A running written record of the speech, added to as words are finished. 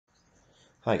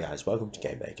Hi guys, welcome to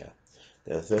GameMaker.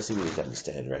 Now the first thing we need to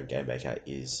understand around GameMaker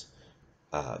is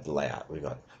the layout we've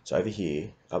got. So over here,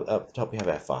 up the top we have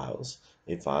our files.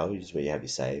 In file is where you have your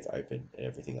save, open, and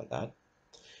everything like that.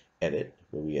 Edit,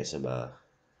 where we get some, where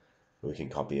we can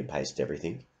copy and paste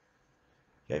everything.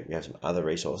 Okay, we have some other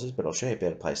resources, but I'll show you a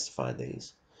better place to find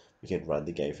these. We can run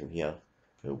the game from here,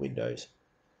 for Windows,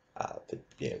 but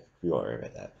yeah, we won't worry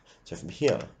about that. So from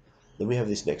here, then we have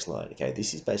this next line. Okay,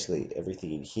 this is basically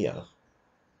everything in here,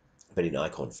 but in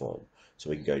icon form. So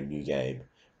we can go new game,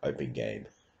 open game,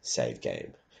 save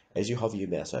game. As you hover your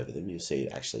mouse over them, you'll see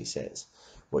it actually says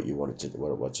what you want it to,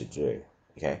 what it wants you to do.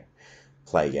 Okay,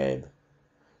 play game,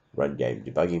 run game,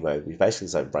 debugging mode. We basically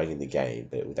is like running the game,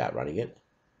 but without running it.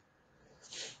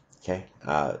 Okay,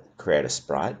 create a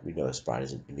sprite. We know a sprite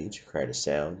is an image. Create a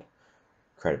sound,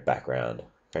 create a background,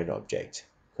 create an object,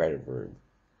 create a room,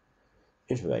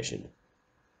 information.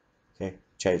 Okay,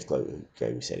 change global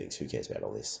game settings. Who cares about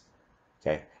all this?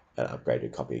 Okay, and upgrade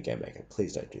your copy of GameMaker.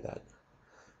 Please don't do that.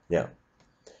 Now,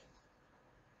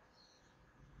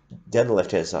 down the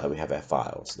left hand side we have our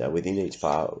files. Now within each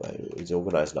file it's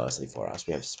organized nicely for us.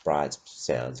 We have sprites,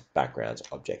 sounds, backgrounds,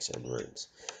 objects, and rooms.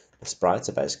 The sprites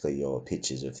are basically your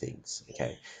pictures of things.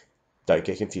 Okay, don't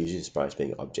get confused with sprites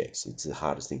being objects. It's the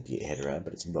hardest thing to get your head around,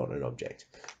 but it's not an object.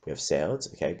 We have sounds.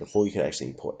 Okay, before you can actually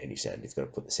import any sound, you've got to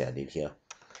put the sound in here.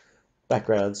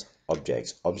 Backgrounds,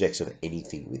 objects of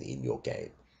anything within your game.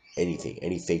 Anything,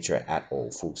 any feature at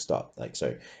all, full stop. Like,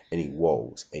 so any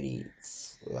walls, anything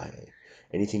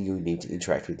you need to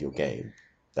interact with your game,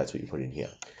 that's what you put in here.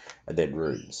 And then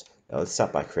rooms. Now let's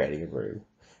start by creating a room.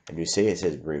 And you see it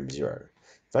says room 0.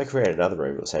 If I create another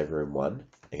room, it'll say room 1.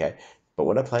 Okay, but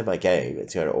when I play my game,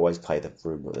 it's going to always play the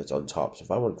room that's on top. So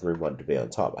if I want room 1 to be on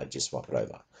top, I just swap it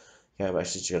over. Okay, I'm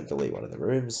actually just going to delete one of the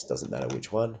rooms. Doesn't matter which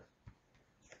one.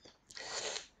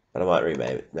 But I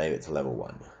might name it to level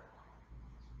 1.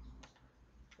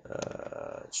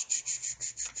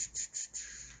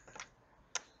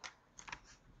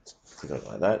 Click on it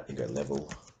like that and go level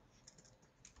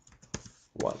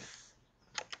 1.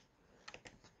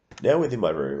 Now within my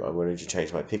room, I'm going to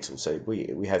change my pixel. So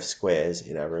we have squares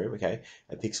in our room, okay?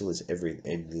 A pixel is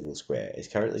any little square. It's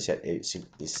currently set this to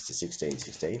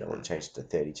 1616. I want to change it to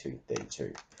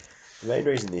 3232. The main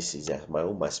reason this is that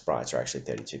all my sprites are actually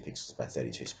 32 pixels by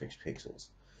 32 pixels.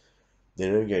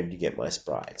 Then I'm going to get my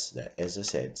sprites. Now, as I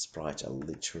said, sprites are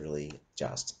literally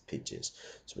just pictures.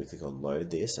 So we click on load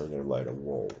this, and we're going to load a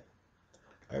wall.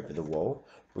 Open the wall.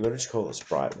 We're going to just call it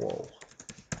sprite wall.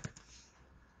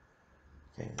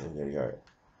 Okay, then we're going to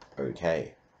go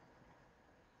OK.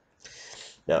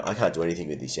 Now, I can't do anything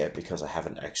with this yet because I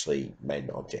haven't actually made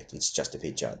an object. It's just a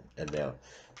picture. And now,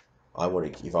 if I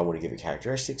want to give it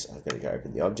characteristics, I'm going to go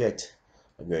open the object.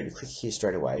 I'm going to click here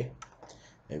straight away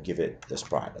and give it the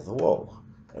sprite of the wall.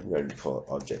 I'm going to call it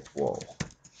object wall.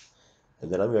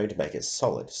 And then I'm going to make it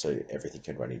solid so everything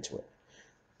can run into it.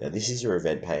 Now this is your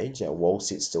event page. Our wall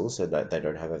sits still so that they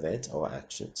don't have events or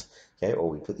actions. Okay, or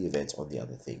we put the events on the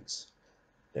other things.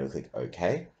 Then we click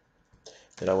OK.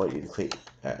 Then I want you to click,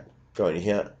 go in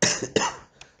here,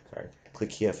 sorry,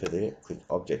 click here for click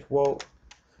object wall,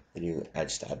 and you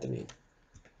just add them in.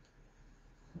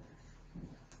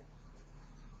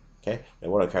 Okay, now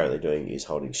what I'm currently doing is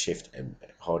holding shift and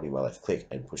holding my left click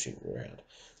and pushing it around.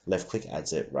 Left click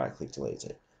adds it, right click deletes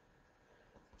it.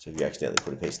 So if you accidentally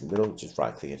put a piece in the middle, just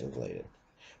right click it and delete it.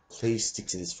 Please stick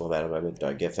to this format at the moment.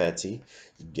 Don't get fancy.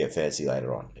 You can get fancy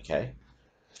later on, okay?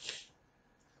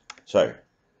 So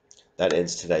that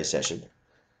ends today's session.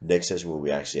 Next session we'll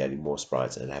be actually adding more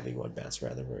sprites and having one bounce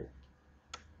around the room.